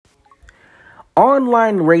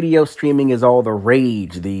Online radio streaming is all the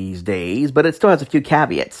rage these days, but it still has a few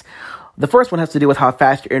caveats. The first one has to do with how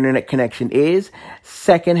fast your internet connection is.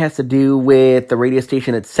 Second has to do with the radio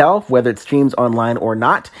station itself, whether it streams online or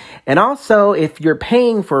not. And also, if you're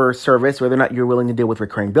paying for service, whether or not you're willing to deal with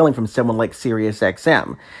recurring billing from someone like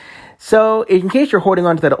SiriusXM. So, in case you're holding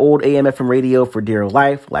on to that old AM/FM radio for dear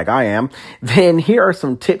life, like I am, then here are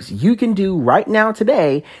some tips you can do right now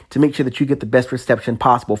today to make sure that you get the best reception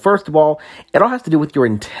possible. First of all, it all has to do with your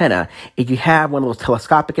antenna. If you have one of those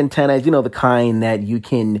telescopic antennas, the kind that you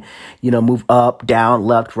can, move up, down,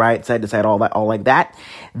 left, right, side to side, all like that,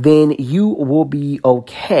 then you will be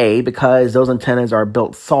okay because those antennas are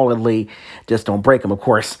built solidly. Just don't break them, of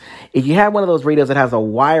course. If you have one of those radios that has a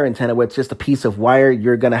wire antenna where it's just a piece of wire,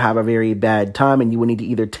 you're going to have a very bad time, and you will need to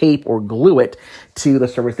either tape or glue it to the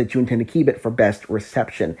service that you intend to keep it for best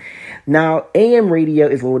reception. Now, AM radio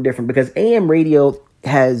is a little different because AM radio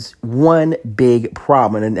has one big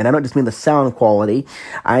problem, and I don't just mean the sound quality.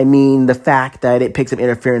 I mean the fact that it picks up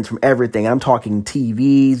interference from everything. I'm talking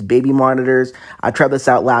TVs, baby monitors. I tried this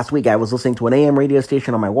out last week. I was listening to an AM radio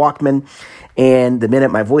station on my Walkman, and the minute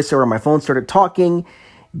my voiceover on my phone started talking,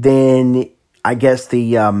 then I guess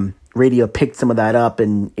the radio picked some of that up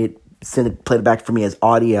and played it back for me as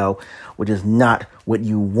audio, which is not what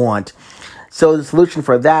you want. So the solution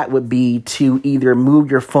for that would be to either move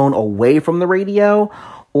your phone away from the radio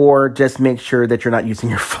or just make sure that you're not using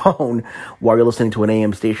your phone while you're listening to an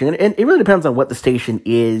AM station. And it really depends on what the station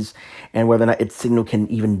is and whether or not its signal can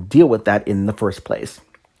even deal with that in the first place.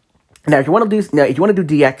 Now, if you want to do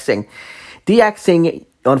de-Xing,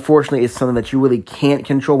 unfortunately, is something that you really can't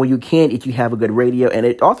control. Well, you can if you have a good radio, and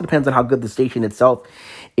it also depends on how good the station itself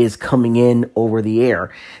is coming in over the air.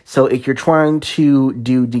 So if you're trying to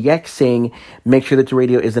do de-Xing, make sure that your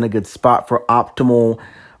radio is in a good spot for optimal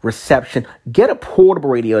reception. Get a portable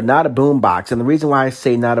radio, not a boombox. And the reason why I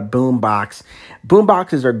say not a boombox,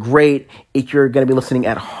 boomboxes are great if you're going to be listening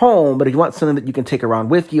at home, but if you want something that you can take around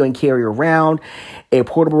with you and carry around, a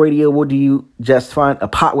portable radio will do you just fine.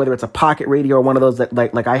 Whether it's a pocket radio or one of those that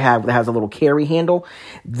like I have that has a little carry handle,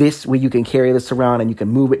 this way you can carry this around and you can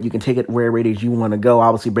move it. You can take it wherever it is you want to go.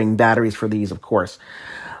 Obviously, bring batteries for these, of course.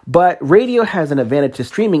 But radio has an advantage to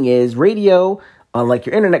streaming is radio, unlike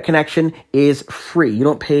your internet connection, is free. You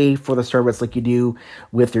don't pay for the service like you do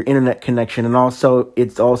with your internet connection. And also,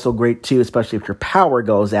 it's also great too, especially if your power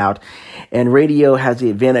goes out. And radio has the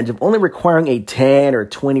advantage of only requiring a $10 or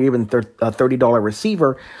 $20 or even $30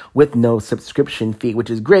 receiver with no subscription fee, which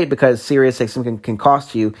is great because SiriusXM can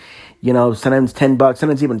cost you, sometimes $10,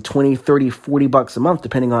 sometimes even $20, $30, $40 a month,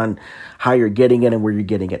 depending on how you're getting it and where you're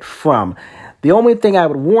getting it from. The only thing I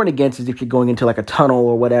would warn against is if you're going into like a tunnel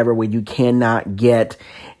or whatever where you cannot get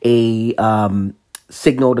a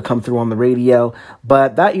signal to come through on the radio.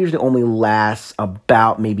 But that usually only lasts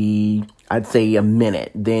about maybe, I'd say, a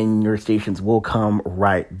minute. Then your stations will come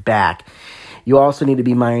right back. You also need to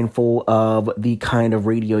be mindful of the kind of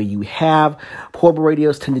radio you have. Portable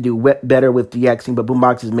radios tend to do better with de-Xing, but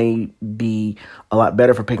boomboxes may be a lot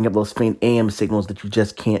better for picking up those faint AM signals that you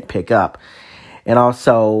just can't pick up. And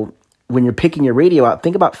also, when you're picking your radio out,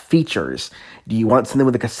 think about features. Do you want something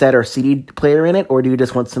with a cassette or CD player in it, or do you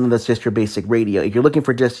just want something that's just your basic radio? If you're looking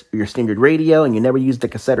for just your standard radio and you never use the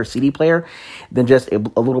cassette or CD player, then just a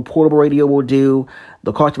little portable radio will do.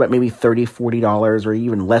 They'll cost you about maybe $30, $40 or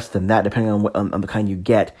even less than that, depending on the kind you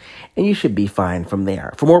get. And you should be fine from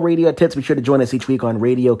there. For more radio tips, be sure to join us each week on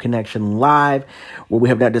Radio Connection Live, where we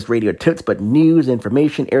have not just radio tips, but news,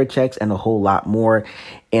 information, air checks, and a whole lot more.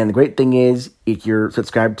 And the great thing is, if you're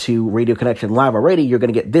subscribed to Radio Connection Live already, you're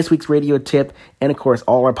going to get this week's radio tip and, of course,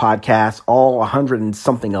 all our podcasts, all 100 and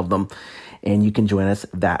something of them. And you can join us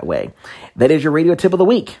that way. That is your radio tip of the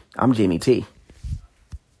week. I'm Jamie T.